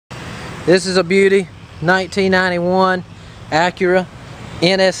This is a beauty, 1991 Acura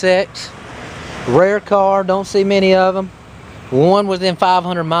NSX. Rare car, don't see many of them. One within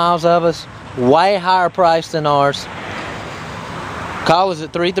 500 miles of us, way higher price than ours. Call us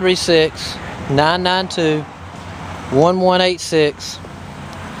at 336-992-1186.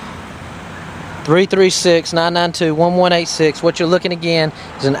 336-992-1186. What you're looking again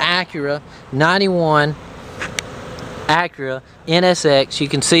is an Acura 91 Acura NSX. You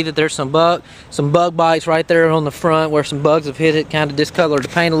can see that there's some bug bites right there on the front where some bugs have hit it, kind of discolored the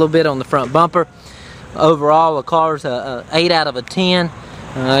paint a little bit on the front bumper. Overall, the car's a 8 out of a 10.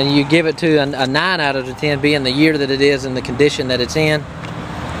 You give it to a 9 out of a 10, being the year that it is and the condition that it's in.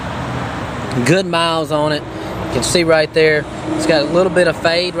 Good miles on it. You can see right there, it's got a little bit of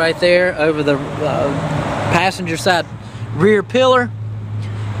fade right there over the passenger side rear pillar.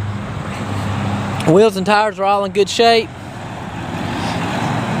 Wheels and tires are all in good shape.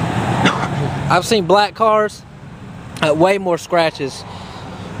 I've seen black cars way more scratches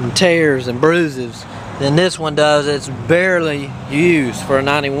and tears and bruises than this one does. It's barely used for a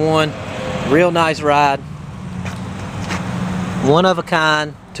 91. Real nice ride. One of a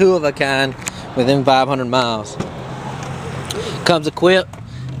kind, two of a kind within 500 miles. Comes equipped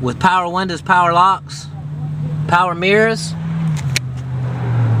with power windows, power locks, power mirrors,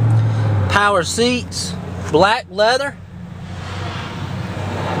 power seats, black leather.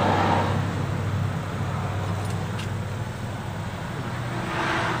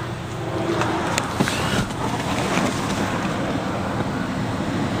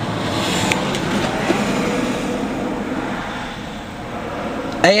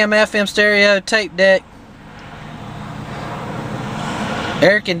 AM/FM stereo, tape deck,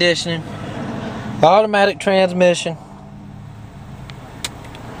 air conditioning, automatic transmission.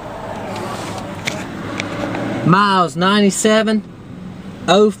 Miles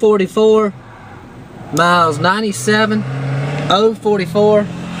 97,044. Miles 97,044.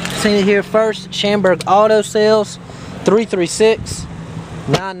 Seen it here first. Shamberg Auto Sales.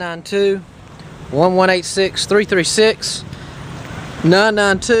 336-992-1186.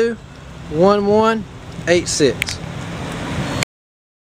 336-992-1186.